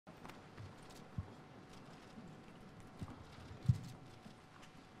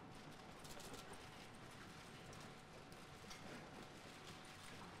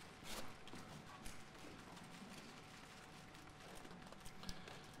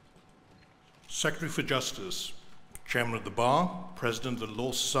Secretary for Justice, Chairman of the Bar, President of the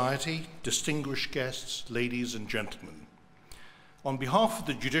Law Society, distinguished guests, ladies and gentlemen. On behalf of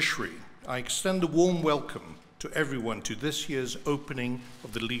the judiciary, I extend a warm welcome to everyone to this year's opening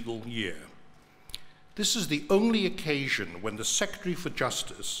of the legal year. This is the only occasion when the Secretary for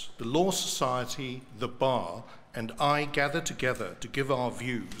Justice, the Law Society, the Bar, and I gather together to give our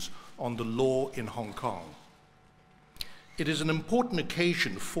views on the law in Hong Kong. It is an important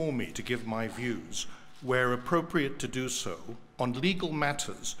occasion for me to give my views, where appropriate to do so, on legal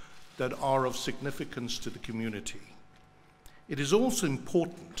matters that are of significance to the community. It is also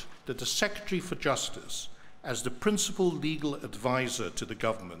important that the Secretary for Justice, as the principal legal advisor to the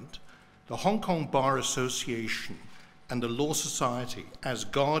government, the Hong Kong Bar Association, and the Law Society, as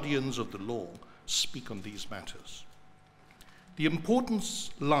guardians of the law, speak on these matters. The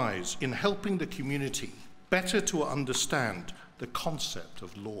importance lies in helping the community better to understand the concept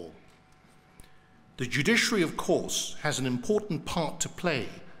of law. The judiciary, of course, has an important part to play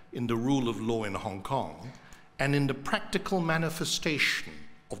in the rule of law in Hong Kong and in the practical manifestation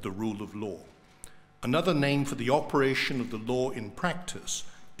of the rule of law. Another name for the operation of the law in practice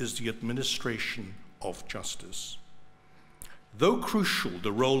is the administration of justice. Though crucial,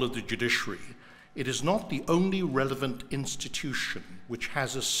 the role of the judiciary, it is not the only relevant institution which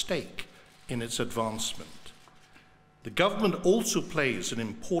has a stake in its advancement. The government also plays an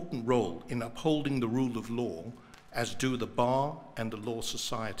important role in upholding the rule of law, as do the Bar and the Law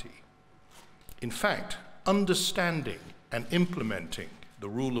Society. In fact, understanding and implementing the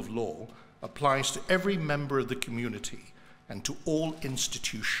rule of law applies to every member of the community and to all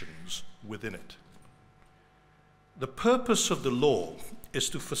institutions within it. The purpose of the law is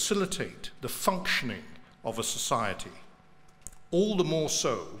to facilitate the functioning of a society, all the more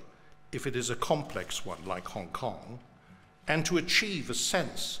so if it is a complex one like Hong Kong, and to achieve a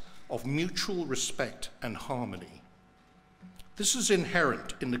sense of mutual respect and harmony. This is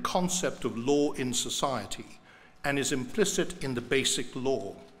inherent in the concept of law in society and is implicit in the basic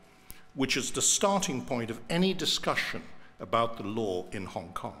law, which is the starting point of any discussion about the law in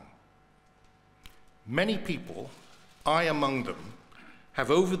Hong Kong. Many people, I among them, have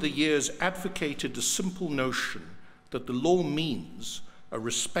over the years advocated the simple notion that the law means a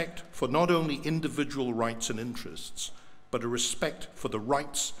respect for not only individual rights and interests, but a respect for the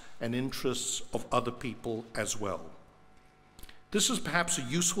rights and interests of other people as well. This is perhaps a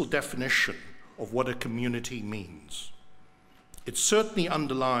useful definition of what a community means. It certainly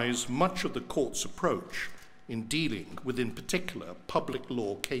underlies much of the court's approach in dealing with, in particular, public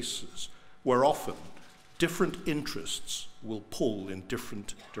law cases, where often different interests will pull in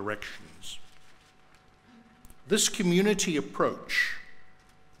different directions. This community approach,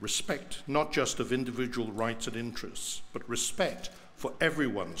 respect not just of individual rights and interests, but respect for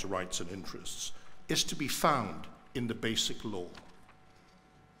everyone's rights and interests, is to be found in the basic law.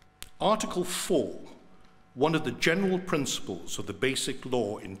 Article 4, one of the general principles of the basic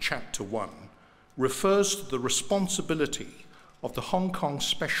law in Chapter 1, refers to the responsibility of the Hong Kong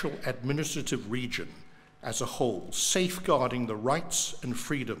Special Administrative Region as a whole, safeguarding the rights and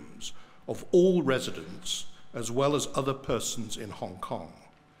freedoms of all residents as well as other persons in Hong Kong.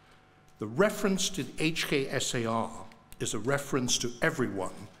 The reference to the HKSAR is a reference to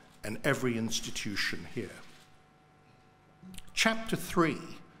everyone and every institution here. Chapter 3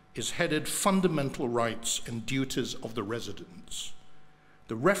 is headed Fundamental Rights and Duties of the Residents.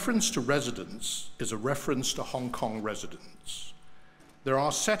 The reference to residents is a reference to Hong Kong residents. There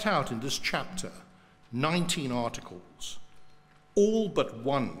are set out in this chapter 19 articles. All but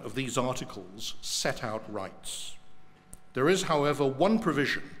one of these articles set out rights. There is, however, one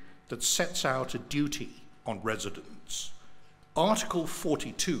provision that sets out a duty on residents. Article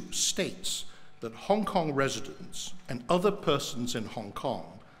 42 states that Hong Kong residents and other persons in Hong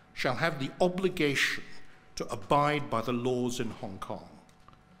Kong shall have the obligation to abide by the laws in Hong Kong.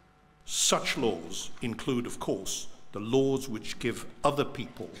 Such laws include, of course, the laws which give other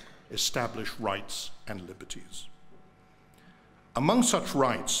people established rights and liberties. Among such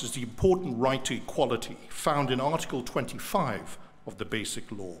rights is the important right to equality found in Article 25 of the Basic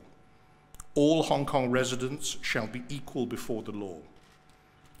Law. All Hong Kong residents shall be equal before the law.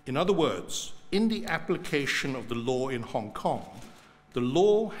 In other words, in the application of the law in Hong Kong, the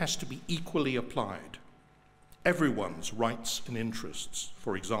law has to be equally applied. Everyone's rights and interests,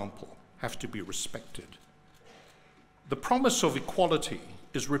 for example, have to be respected. The promise of equality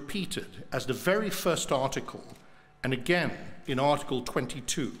is repeated as the very first article and again in Article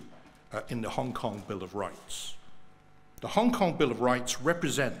 22 in the Hong Kong Bill of Rights. The Hong Kong Bill of Rights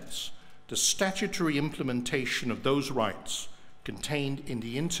represents the statutory implementation of those rights contained in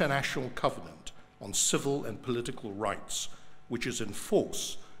the International Covenant on civil and political rights, which is in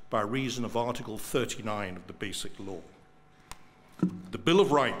force by reason of Article 39 of the Basic Law. The Bill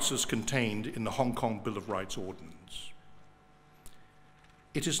of Rights is contained in the Hong Kong Bill of Rights Ordinance.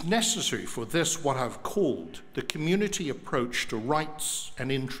 It is necessary for this, what I've called the community approach to rights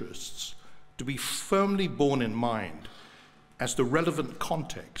and interests, to be firmly borne in mind as the relevant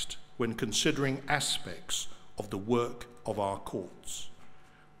context when considering aspects of the work of our courts.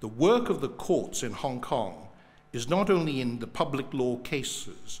 The work of the courts in Hong Kong is not only in the public law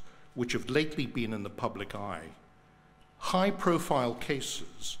cases which have lately been in the public eye. High-profile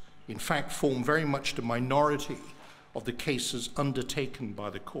cases, in fact, form very much the minority of the cases undertaken by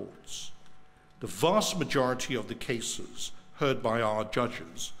the courts. The vast majority of the cases heard by our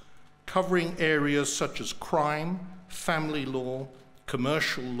judges, covering areas such as crime, family law,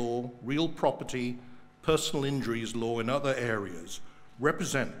 commercial law, real property, personal injuries law, and other areas,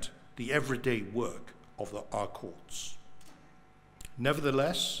 represent the everyday work of our courts.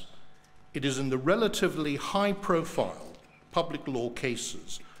 Nevertheless, it is in the relatively high-profile public law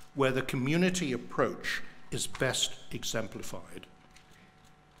cases where the community approach is best exemplified.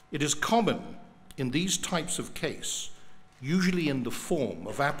 It is common in these types of case, usually in the form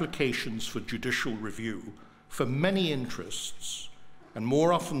of applications for judicial review for many interests, and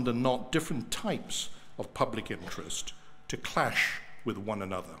more often than not, different types of public interest to clash with one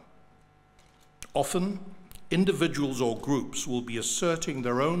another. Often, individuals or groups will be asserting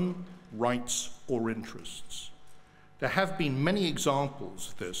their own rights or interests. There have been many examples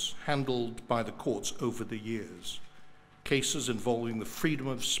of this handled by the courts over the years. Cases involving the freedom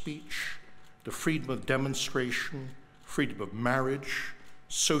of speech, the freedom of demonstration, freedom of marriage,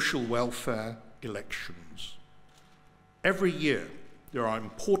 social welfare, elections. Every year, there are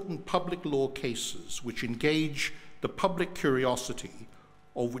important public law cases which engage the public curiosity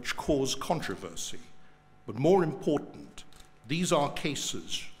or which cause controversy. But more important, these are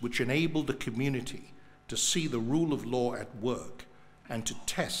cases which enable the community to see the rule of law at work and to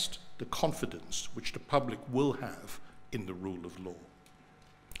test the confidence which the public will have in the rule of law.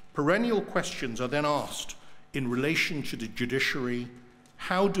 Perennial questions are then asked in relation to the judiciary.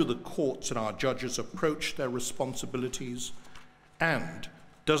 How do the courts and our judges approach their responsibilities? And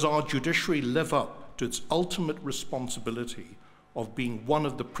does our judiciary live up to its ultimate responsibility of being one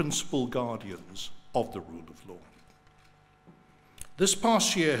of the principal guardians of the rule of law? This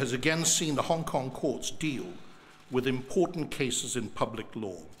past year has again seen the Hong Kong courts deal with important cases in public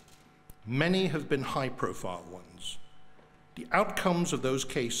law. Many have been high-profile ones. The outcomes of those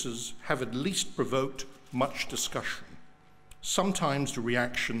cases have at least provoked much discussion. Sometimes the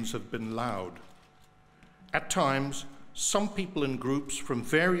reactions have been loud. At times, some people and groups from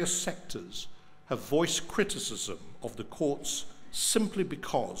various sectors have voiced criticism of the courts simply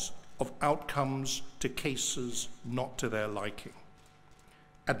because of outcomes to cases not to their liking.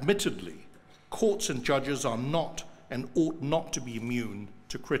 Admittedly, courts and judges are not and ought not to be immune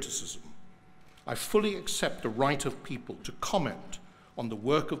to criticism. I fully accept the right of people to comment on the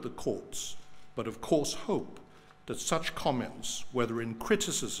work of the courts, but of course hope that such comments, whether in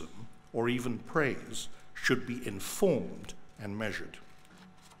criticism or even praise, should be informed and measured.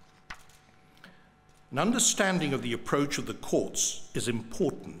 An understanding of the approach of the courts is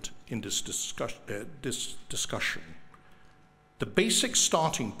important in this discussion. The basic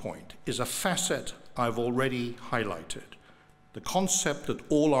starting point is a facet I've already highlighted, the concept that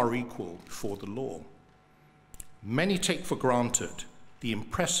all are equal before the law. Many take for granted the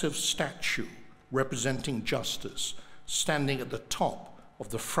impressive statue representing justice standing at the top of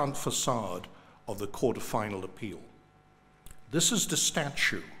the front facade of the Court of Final Appeal. This is the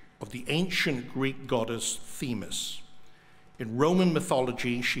statue of the ancient Greek goddess Themis. In Roman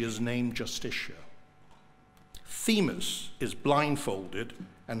mythology, she is named Justitia. Themis is blindfolded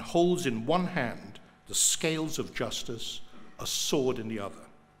and holds in one hand the scales of justice, a sword in the other.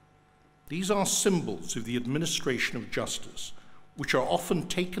 These are symbols of the administration of justice, which are often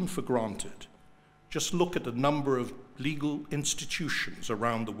taken for granted. Just look at the number of legal institutions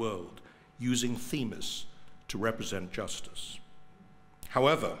around the world using Themis to represent justice.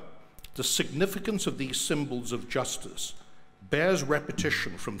 However, the significance of these symbols of justice bears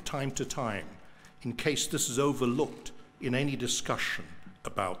repetition from time to time in case this is overlooked in any discussion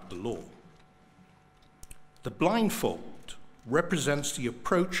about the law. The blindfold represents the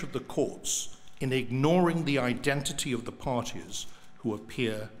approach of the courts in ignoring the identity of the parties who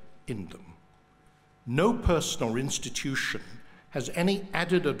appear in them. No person or institution has any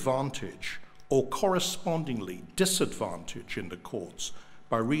added advantage or correspondingly disadvantage in the courts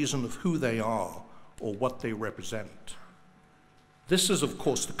by reason of who they are or what they represent. This is, of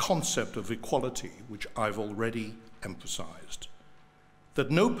course, the concept of equality, which I've already emphasized.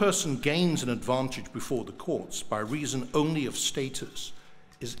 That no person gains an advantage before the courts by reason only of status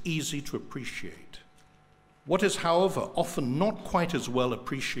is easy to appreciate. What is, however, often not quite as well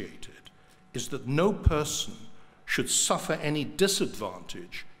appreciated is that no person should suffer any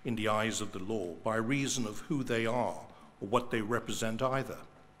disadvantage in the eyes of the law by reason of who they are or what they represent either.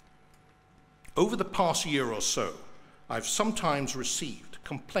 Over the past year or so, I've sometimes received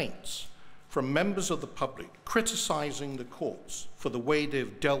complaints from members of the public criticizing the courts for the way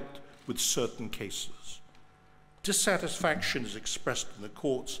they've dealt with certain cases. Dissatisfaction is expressed in the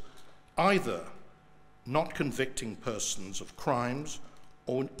courts either not convicting persons of crimes,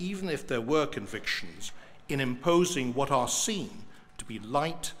 or even if there were convictions, in imposing what are seen to be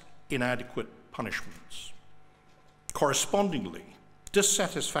light, inadequate punishments. Correspondingly,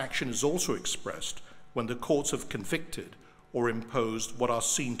 dissatisfaction is also expressed when the courts have convicted or imposed what are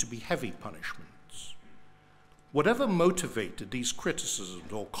seen to be heavy punishments. Whatever motivated these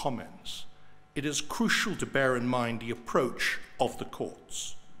criticisms or comments, it is crucial to bear in mind the approach of the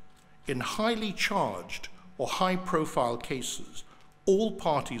courts. In highly charged or high-profile cases, all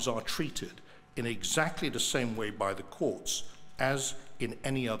parties are treated in exactly the same way by the courts as in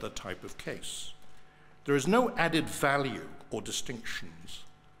any other type of case. There is no added value or distinctions.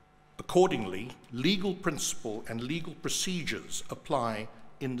 Accordingly, legal principle and legal procedures apply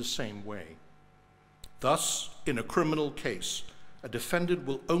in the same way. Thus, in a criminal case, a defendant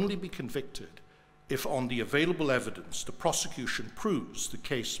will only be convicted if on the available evidence the prosecution proves the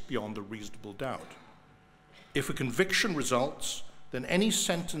case beyond a reasonable doubt. If a conviction results, then any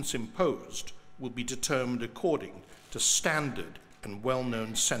sentence imposed will be determined according to standard and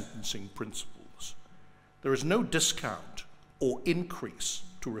well-known sentencing principles. There is no discount or increase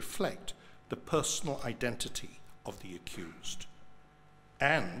to reflect the personal identity of the accused.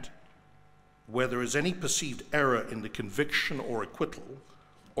 And where there is any perceived error in the conviction or acquittal,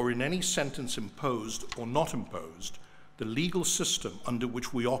 or in any sentence imposed or not imposed, the legal system under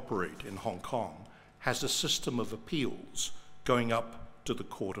which we operate in Hong Kong has a system of appeals going up to the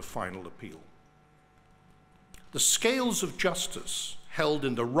Court of Final Appeal. The scales of justice held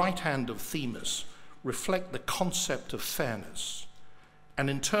in the right hand of Themis reflect the concept of fairness, and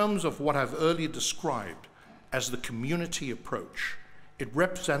in terms of what I've earlier described as the community approach, it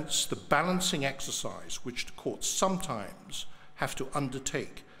represents the balancing exercise which the courts sometimes have to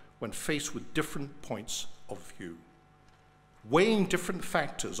undertake when faced with different points of view. Weighing different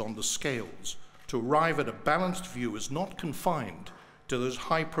factors on the scales to arrive at a balanced view is not confined to those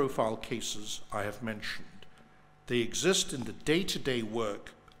high-profile cases I have mentioned. They exist in the day-to-day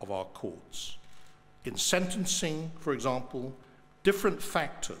work of our courts. In sentencing, for example, different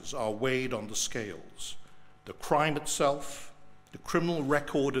factors are weighed on the scales: the crime itself, the criminal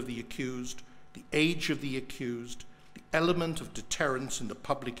record of the accused, the age of the accused, the element of deterrence in the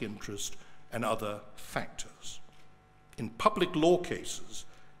public interest, and other factors. In public law cases,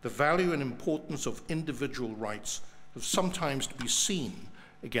 the value and importance of individual rights have sometimes to be seen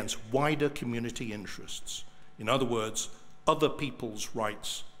against wider community interests. In other words, other people's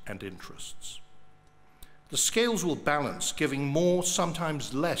rights and interests. The scales will balance, giving more,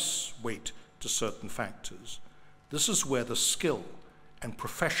 sometimes less, weight to certain factors. This is where the skill and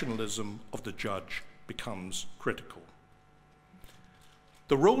professionalism of the judge becomes critical.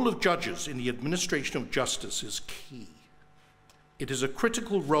 The role of judges in the administration of justice is key. It is a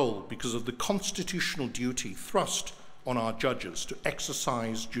critical role because of the constitutional duty thrust on our judges to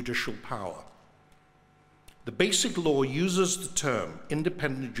exercise judicial power. The Basic Law uses the term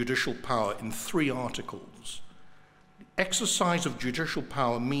independent judicial power in 3 articles. The exercise of judicial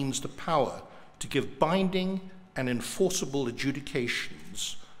power means the power to give binding and enforceable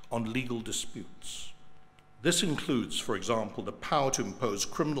adjudications on legal disputes. This includes, for example, the power to impose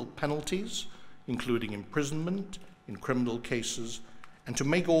criminal penalties, including imprisonment in criminal cases, and to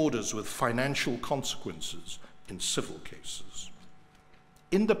make orders with financial consequences in civil cases.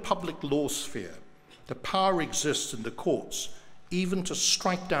 In the public law sphere, the power exists in the courts even to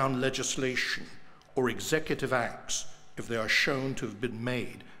strike down legislation or executive acts if they are shown to have been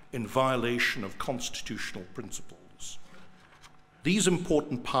made in violation of constitutional principles. These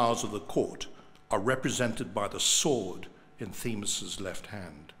important powers of the court are represented by the sword in Themis's left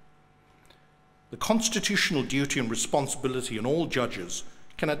hand. The constitutional duty and responsibility in all judges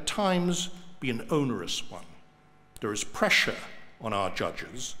can at times be an onerous one. There is pressure on our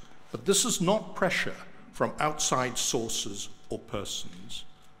judges, but this is not pressure from outside sources or persons.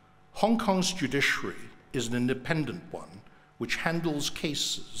 Hong Kong's judiciary is an independent one which handles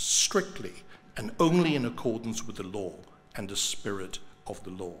cases strictly and only in accordance with the law and the spirit of the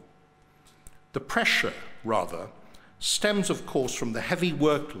law. The pressure, rather, stems, of course, from the heavy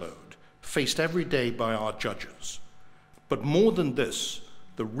workload faced every day by our judges. But more than this,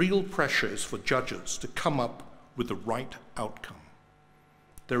 the real pressure is for judges to come up with the right outcome.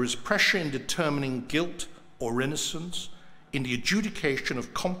 There is pressure in determining guilt or innocence, in the adjudication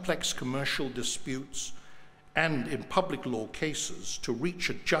of complex commercial disputes, and in public law cases to reach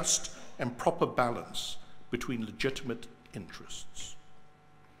a just and proper balance between legitimate interests.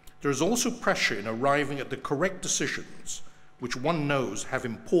 There is also pressure in arriving at the correct decisions which one knows have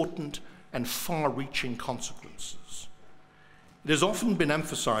important and far-reaching consequences. It has often been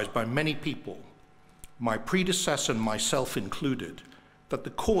emphasized by many people, my predecessor and myself included, that the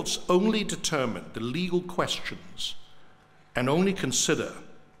courts only determine the legal questions and only consider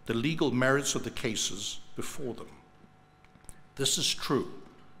the legal merits of the cases before them. This is true,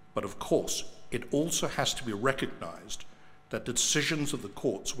 but of course, it also has to be recognized that the decisions of the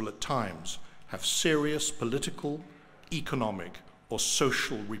courts will at times have serious political, economic, or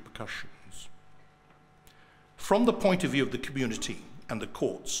social repercussions. From the point of view of the community and the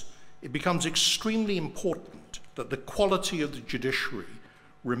courts, it becomes extremely important that the quality of the judiciary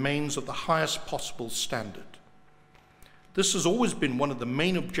remains at the highest possible standard. This has always been one of the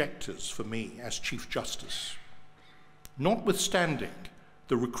main objectives for me as Chief Justice. Notwithstanding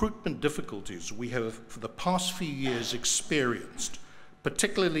the recruitment difficulties we have for the past few years experienced,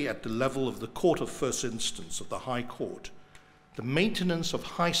 particularly at the level of the Court of First Instance of the High Court, the maintenance of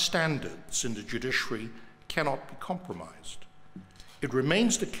high standards in the judiciary cannot be compromised. It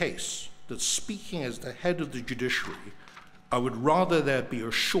remains the case that, speaking as the head of the judiciary, I would rather there be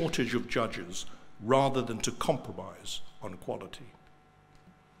a shortage of judges rather than to compromise on quality.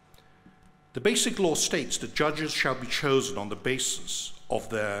 The basic law states that judges shall be chosen on the basis of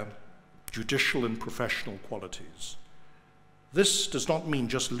their judicial and professional qualities. This does not mean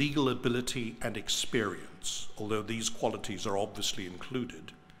just legal ability and experience, although these qualities are obviously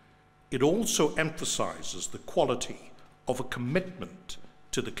included. It also emphasizes the quality of a commitment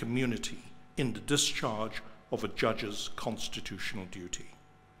to the community in the discharge of a judge's constitutional duty.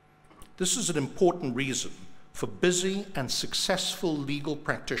 This is an important reason for busy and successful legal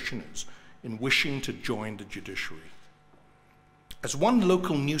practitioners in wishing to join the judiciary. As one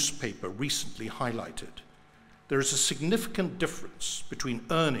local newspaper recently highlighted, there is a significant difference between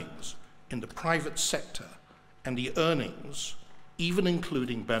earnings in the private sector and the earnings, even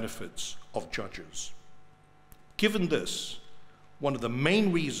including benefits, of judges. Given this, one of the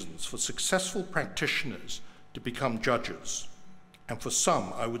main reasons for successful practitioners to become judges, and for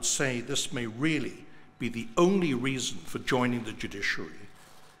some, I would say this may really be the only reason for joining the judiciary,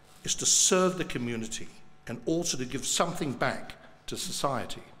 is to serve the community and also to give something back to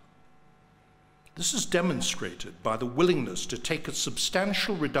society. This is demonstrated by the willingness to take a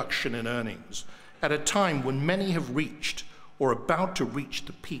substantial reduction in earnings at a time when many have reached or are about to reach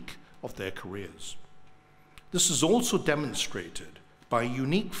the peak of their careers. This is also demonstrated by a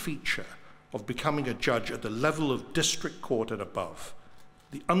unique feature of becoming a judge at the level of district court and above,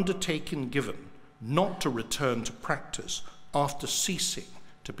 the undertaking given not to return to practice after ceasing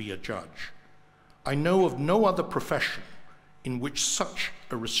to be a judge. I know of no other profession in which such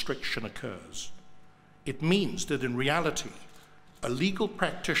a restriction occurs. It means that in reality, a legal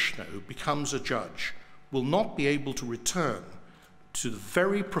practitioner who becomes a judge will not be able to return to the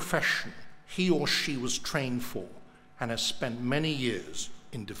very profession he or she was trained for and has spent many years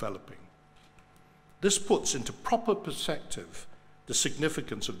in developing. This puts into proper perspective the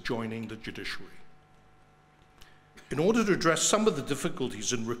significance of joining the judiciary. In order to address some of the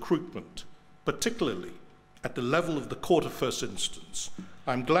difficulties in recruitment, particularly at the level of the Court of First Instance,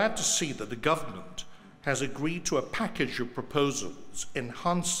 I'm glad to see that the government has agreed to a package of proposals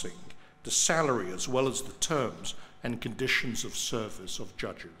enhancing the salary as well as the terms and conditions of service of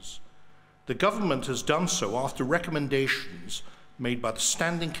judges. The government has done so after recommendations made by the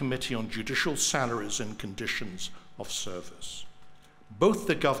Standing Committee on Judicial Salaries and Conditions of Service. Both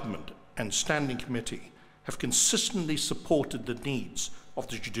the government and Standing Committee have consistently supported the needs of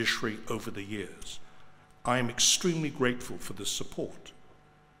the judiciary over the years. I am extremely grateful for this support.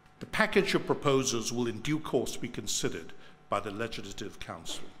 The package of proposals will in due course be considered by the Legislative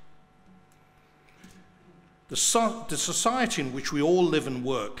Council. The society in which we all live and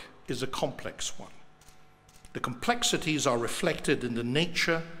work is a complex one. The complexities are reflected in the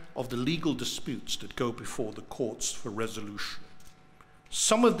nature of the legal disputes that go before the courts for resolution.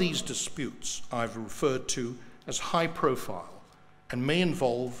 Some of these disputes I've referred to as high profile and may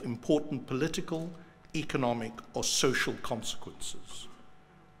involve important political, economic, or social consequences.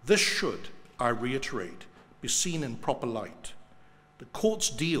 This should, I reiterate, be seen in proper light. The courts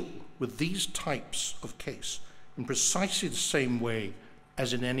deal with these types of case in precisely the same way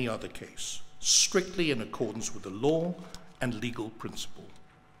as in any other case, strictly in accordance with the law and legal principle.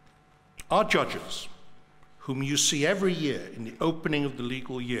 Our judges, whom you see every year in the opening of the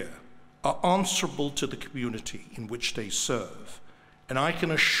legal year, are answerable to the community in which they serve, and I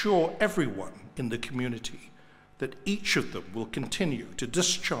can assure everyone in the community that each of them will continue to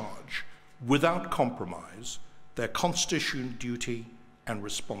discharge without compromise their constitutional duty and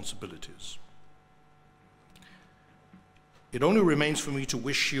responsibilities. It only remains for me to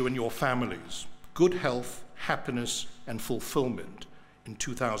wish you and your families good health, happiness, and fulfillment in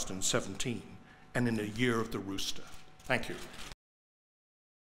 2017 and in the year of the rooster. Thank you.